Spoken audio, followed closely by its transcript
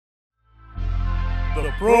The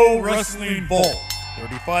Pro Wrestling Vault.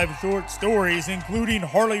 35 short stories including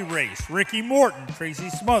Harley Race, Ricky Morton, Tracy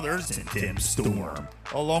Smothers, and Tim Storm.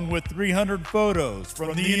 Along with 300 photos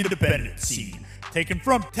from the independent scene, taken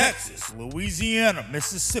from Texas, Louisiana,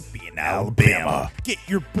 Mississippi, and Alabama. Get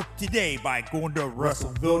your book today by going to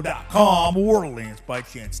WrestleVille.com or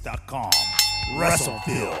LanceByChance.com.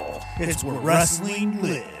 WrestleVille, it's where wrestling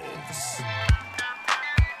lives.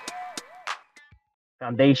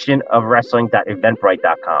 Foundation of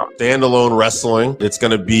Wrestling.eventbrite.com. Standalone wrestling. It's going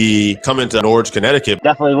to be coming to Norwich, Connecticut.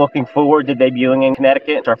 Definitely looking forward to debuting in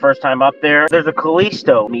Connecticut. It's our first time up there. There's a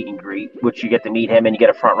Kalisto meet and greet, which you get to meet him and you get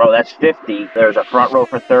a front row. That's $50. There's a front row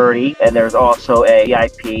for $30. And there's also a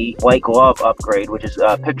VIP white glove upgrade, which is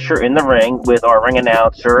a picture in the ring with our ring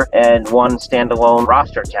announcer and one standalone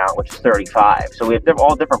roster account, which is $35. So we have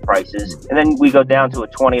all different prices. And then we go down to a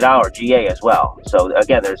 $20 GA as well. So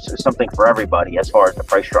again, there's something for everybody as far as the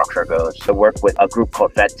price structure goes. To work with a group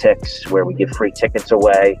called Vet Tix, where we give free tickets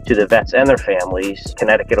away to the vets and their families.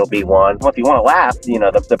 Connecticut will be one. Well, if you want to laugh, you know,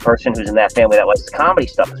 the person who's in that family that likes the comedy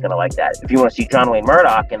stuff is going to like that. If you want to see John Wayne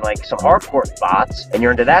Murdoch and like some hardcore spots, and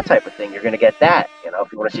you're into that type of thing, you're going to get that. You know,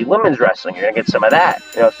 if you want to see women's wrestling, you're going to get some of that.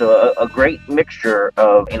 You know, so a great mixture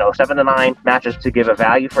of, 7 to 9 matches to give a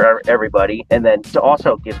value for everybody, and then to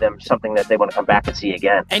also give them something that they want to come back and see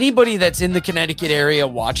again. Anybody that's in the Connecticut area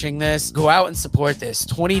watching this, go out and support this.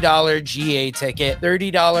 $20 GA ticket,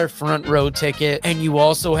 $30 front row ticket, and you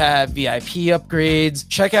also have VIP upgrades.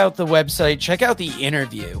 Check out the website. Check out the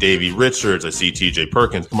interview. Davey Richards, I see TJ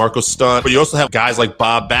Perkins, Marco Stunt, but you also have guys like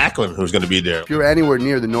Bob Backlund who's going to be there. If you're anywhere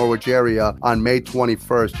near the Norwich area on May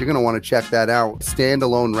 21st, you're going to want to check that out.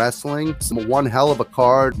 Standalone Wrestling, one hell of a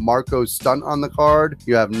card. Marco Stunt on the card.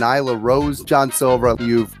 You have Nyla Rose, John Silver.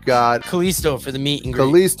 You've got Kalisto for the meet and greet.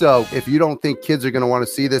 Kalisto. If you don't think kids are going to want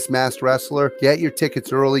to see this masked wrestler, get your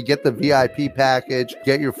tickets early, get the VIP package,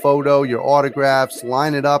 get your photo, your autographs,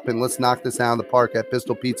 line it up, and let's knock this out of the park at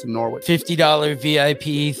Pistol Pizza Norwich. $50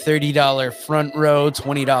 VIP, $30 front row,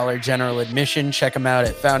 $20 general admission. Check them out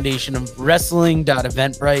at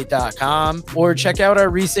foundationofwrestling.eventbrite.com, or check out our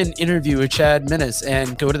recent interview with Chad Minnis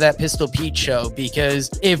and go to that Pistol Pete show, because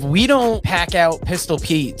if we don't pack out Pistol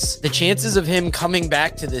Pete's, the chances of him coming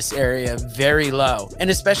back to this area very low. And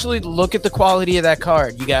especially look at the quality of that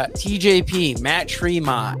card. You got TJP, Matt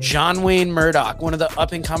Tremont, John Wayne Murdoch, one of the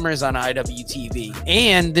up-and-comers on IWTV.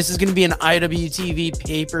 And this is going to be an IWTV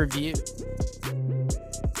pay-per-view.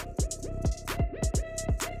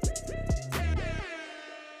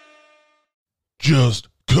 Just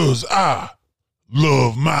 'cause I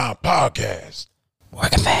love my podcast.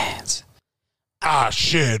 Working fans. I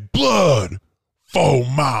shed blood for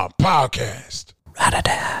my podcast.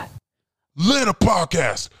 Ra-da-da. Let a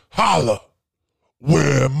podcast holler.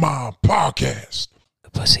 Where my podcast? The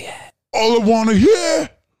pussy at. All I want to hear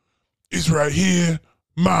is right here,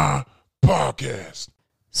 my podcast.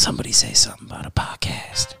 Somebody say something about a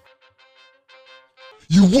podcast.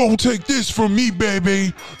 You won't take this from me,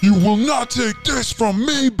 baby. You will not take this from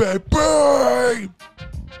me, baby.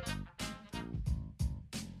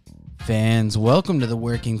 Fans, welcome to the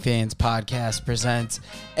Working Fans Podcast Presents,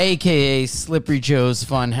 aka Slippery Joe's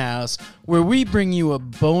Funhouse, where we bring you a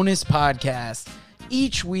bonus podcast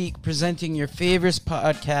each week presenting your favorite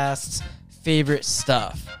podcasts' favorite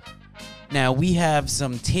stuff. Now, we have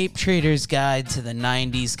some Tape Trader's Guide to the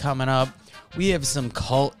 90s coming up. We have some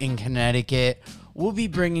Cult in Connecticut. We'll be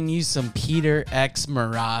bringing you some Peter X.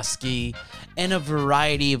 Morosky and a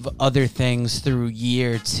variety of other things through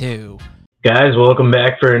year 2. Guys, welcome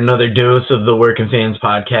back for another dose of the Working Fans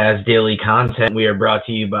Podcast daily content. We are brought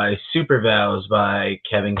to you by Super Vows by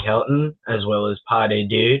Kevin Kelton, as well as Pas de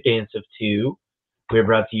Deux, Dance of Two. We are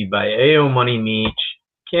brought to you by AO Money Meech,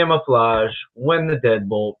 Camouflage, When the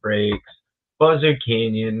Deadbolt Breaks, Buzzard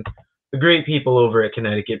Canyon, the great people over at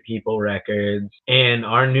Connecticut People Records, and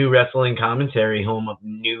our new wrestling commentary home of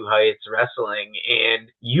New Heights Wrestling. And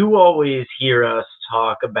you always hear us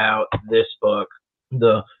talk about this book,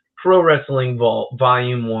 the Pro Wrestling Vault,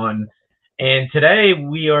 Volume 1. And today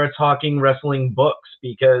we are talking wrestling books,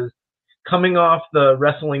 because coming off the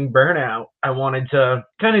wrestling burnout, I wanted to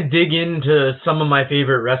kind of dig into some of my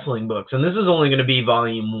favorite wrestling books. And this is only going to be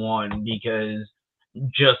Volume 1, because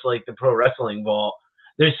just like the Pro Wrestling Vault,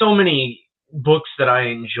 there's so many books that I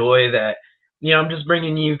enjoy that, I'm just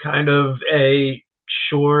bringing you kind of a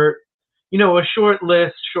short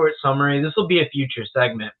list, short summary. This will be a future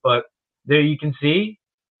segment, but there you can see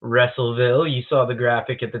WrestleVille. You saw the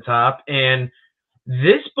graphic at the top, and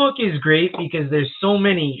this book is great because there's so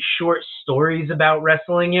many short stories about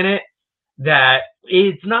wrestling in it that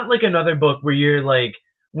it's not like another book where you're like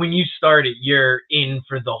when you start it, you're in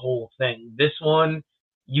for the whole thing. This one,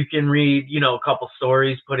 you can read, a couple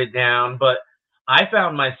stories, put it down. But I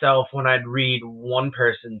found myself when I'd read one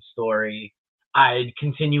person's story, I'd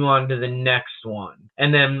continue on to the next one.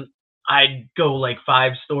 And then I'd go like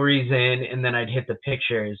 5 stories in, and then I'd hit the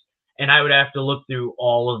pictures. And I would have to look through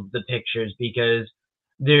all of the pictures because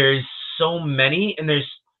there's so many, and there's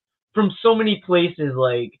from so many places,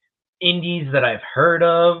 like indies that I've heard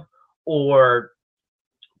of, or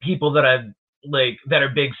people that I've that are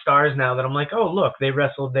big stars now that I'm like, oh, look, they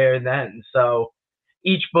wrestled there then. So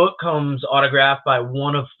each book comes autographed by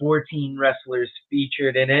one of 14 wrestlers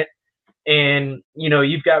featured in it. And,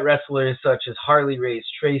 you've got wrestlers such as Harley Race,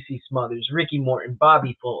 Tracy Smothers, Ricky Morton,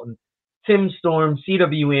 Bobby Fulton, Tim Storm,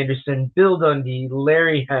 C.W. Anderson, Bill Dundee,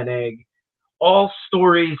 Larry Hennig, all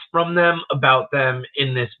stories from them, about them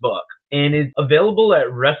in this book. And it's available at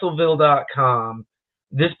WrestleVille.com.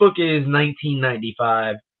 This book is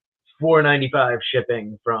 $19.95, $4.95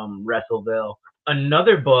 shipping from WrestleVille.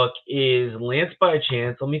 Another book is Lance by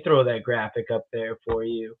Chance. Let me throw that graphic up there for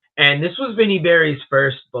you. And this was Vinnie Berry's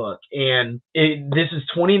first book. And this is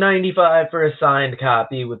 $20.95 for a signed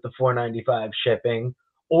copy with the $4.95 shipping,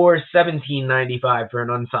 or $17.95 for an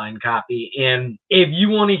unsigned copy. And if you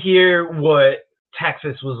want to hear what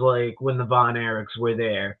Texas was like when the Von Erichs were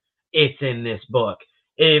there, it's in this book.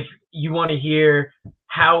 If you want to hear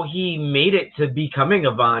how he made it to becoming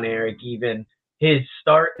a Von Erich, even his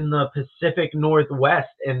start in the Pacific Northwest,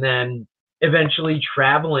 and then eventually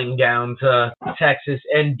traveling down to Texas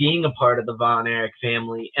and being a part of the Von Erich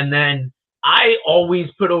family. And then I always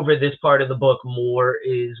put over this part of the book more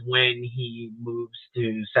is when he moves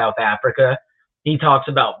to South Africa. He talks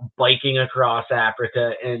about biking across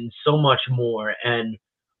Africa and so much more. And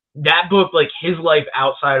that book, like his life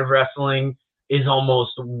outside of wrestling, is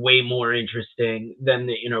almost way more interesting than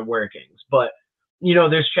the inner workings. But,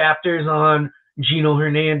 there's chapters on Gino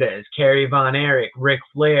Hernandez, Kerry Von Erich, Ric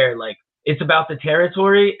Flair. Like, it's about the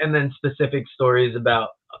territory and then specific stories about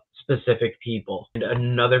specific people. And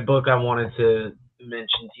another book I wanted to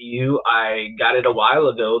mention to you, I got it a while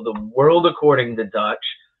ago, The World According to Dutch.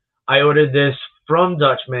 I ordered this from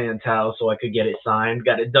Dutch Mantel so I could get it signed.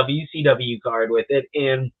 Got a WCW card with it.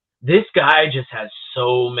 And this guy just has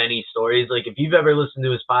so many stories. Like, if you've ever listened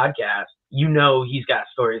to his podcast, he's got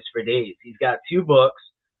stories for days. He's got 2 books.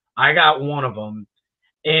 I got one of them.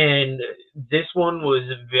 And this one was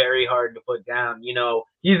very hard to put down.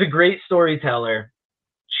 He's a great storyteller,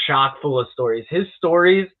 chock full of stories. His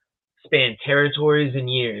stories span territories and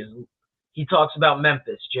years. He talks about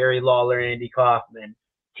Memphis, Jerry Lawler, Andy Kaufman,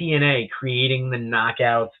 TNA creating the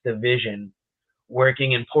Knockouts division,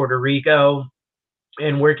 working in Puerto Rico,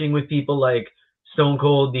 and working with people like Stone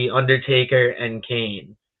Cold, The Undertaker, and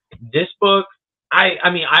Kane. This book,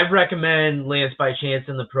 I recommend Lance by Chance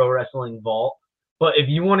in the Pro Wrestling Vault. But if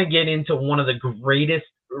you want to get into one of the greatest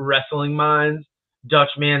wrestling minds, Dutch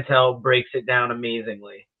Mantel breaks it down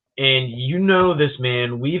amazingly. And this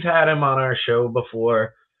man, we've had him on our show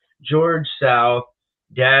before, George South.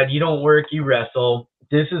 Dad, you don't work, you wrestle.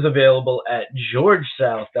 This is available at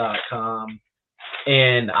GeorgeSouth.com.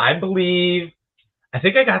 And I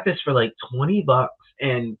think I got this for like $20.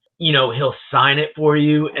 And, he'll sign it for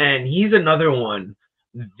you. And he's another one,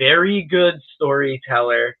 very good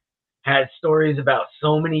storyteller, has stories about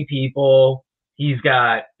so many people. He's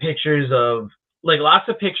got pictures of, lots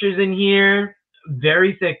of pictures in here,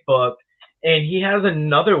 very thick book. And he has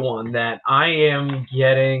another one that I am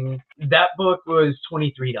getting. That book was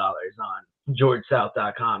 $23 on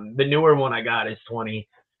GeorgeSouth.com. The newer one I got is $20.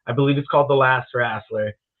 I believe it's called The Last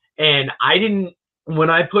Wrestler. And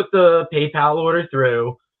when I put the PayPal order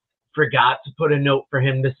through, forgot to put a note for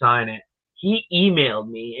him to sign it. He emailed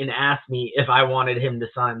me and asked me if I wanted him to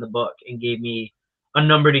sign the book and gave me a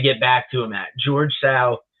number to get back to him at. George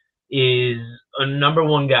South is a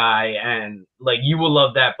 #1 guy, and you will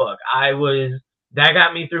love that book. That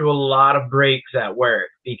got me through a lot of breaks at work,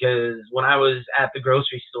 because when I was at the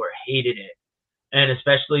grocery store, hated it. And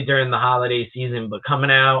especially during the holiday season, but coming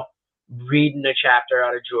out, reading a chapter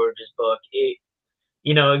out of George's book, it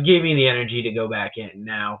gave me the energy to go back in.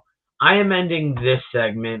 Now, I am ending this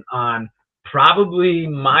segment on probably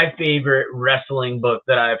my favorite wrestling book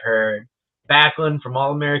that I've heard. Backlund, From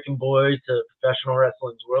All American Boy to Professional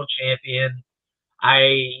Wrestling's World Champion.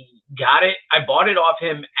 I got it. I bought it off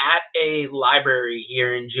him at a library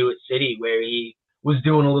here in Jewett City, where he was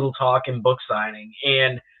doing a little talk and book signing.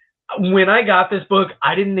 And when I got this book,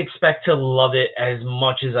 I didn't expect to love it as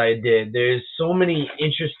much as I did. There's so many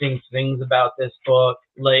interesting things about this book.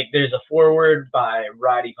 There's a foreword by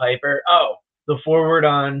Roddy Piper. The foreword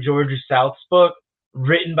on George South's book,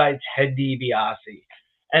 written by Ted DiBiase.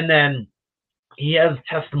 And then he has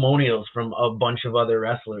testimonials from a bunch of other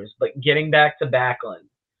wrestlers. But getting back to Backlund,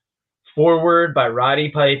 forward by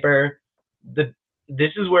Roddy Piper.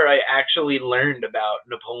 This is where I actually learned about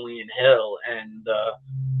Napoleon Hill and the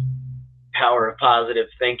power of positive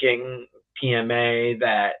thinking, PMA,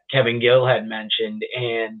 that Kevin Gill had mentioned.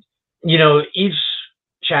 And, each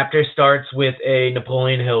chapter starts with a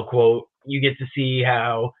Napoleon Hill quote. You get to see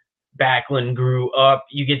how Backlund grew up.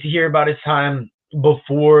 You get to hear about his time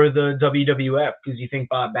before the WWF, because you think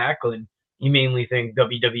Bob Backlund, you mainly think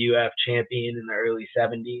WWF champion in the early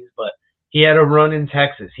 70s, but he had a run in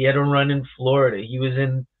Texas. He had a run in Florida. He was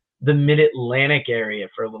in the Mid-Atlantic area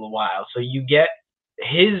for a little while. So you get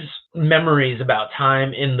his memories about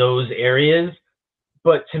time in those areas.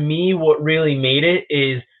 But to me, what really made it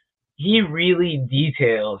is he really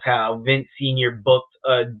details how Vince Sr. booked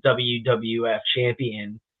a WWF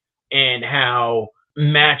champion and how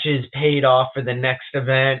matches paid off for the next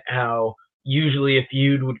event, how usually a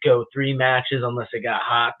feud would go 3 matches unless it got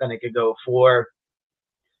hot, then it could go 4.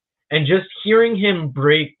 And just hearing him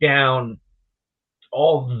break down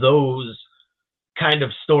all those kind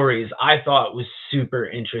of stories, I thought was super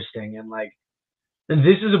interesting. And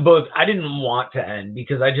this is a book I didn't want to end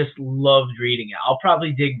because I just loved reading it. I'll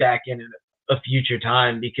probably dig back in a future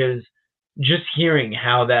time because just hearing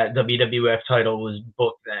how that WWF title was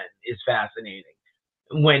booked then is fascinating.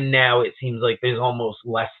 When now it seems like there's almost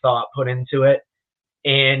less thought put into it.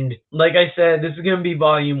 And like I said, this is going to be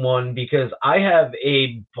volume 1 because I have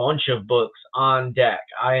a bunch of books on deck.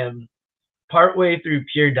 I am partway through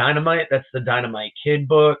Pure Dynamite. That's the Dynamite Kid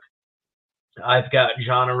book. I've got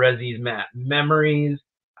John Arezzi's Matt Memories.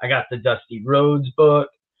 I got the Dusty Rhodes book,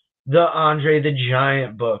 the Andre the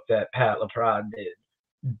Giant book that Pat LaPrade did,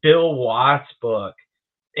 Bill Watts book,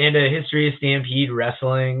 and a History of Stampede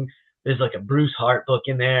Wrestling. There's a Bruce Hart book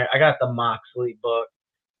in there. I got the Moxley book.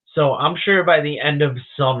 So I'm sure by the end of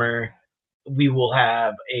summer, we will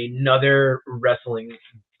have another wrestling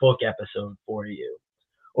book episode for you.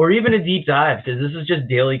 Or even a deep dive, because this is just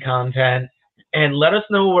daily content. And let us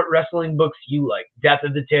know what wrestling books you like. Death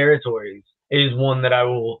of the Territories is one that I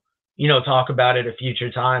will, talk about at a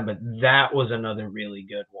future time. But that was another really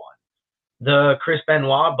good one. The Chris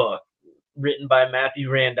Benoit book, written by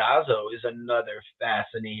Matthew Randazzo, is another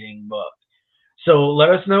fascinating book. So let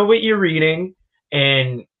us know what you're reading.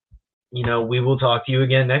 And we will talk to you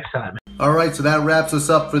again next time. All right, so that wraps us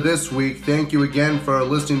up for this week. Thank you again for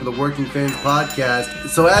listening to the Working Fans Podcast.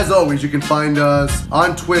 So as always, you can find us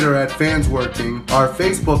on Twitter at FansWorking. Our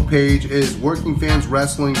Facebook page is Working Fans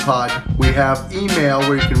Wrestling Pod. We have email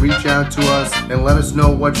where you can reach out to us and let us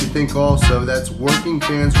know what you think also. That's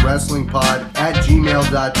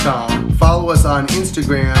workingfanswrestlingpod@gmail.com. Follow us on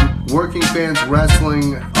Instagram,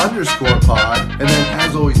 workingfanswrestling_pod. And then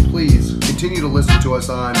as always, please continue to listen to us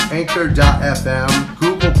on Anchor.fm,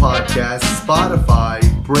 Google Podcasts, Spotify,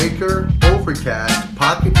 Breaker, Overcast,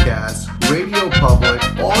 Pocket Cast, Radio Public,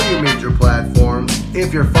 all your major platforms.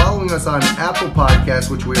 If you're following us on Apple Podcasts,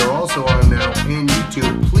 which we are also on now, and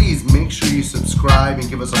YouTube, please make sure you subscribe and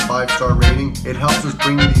give us a 5-star rating. It helps us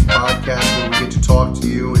bring you these podcasts where we get to talk to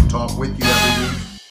you and talk with you every week.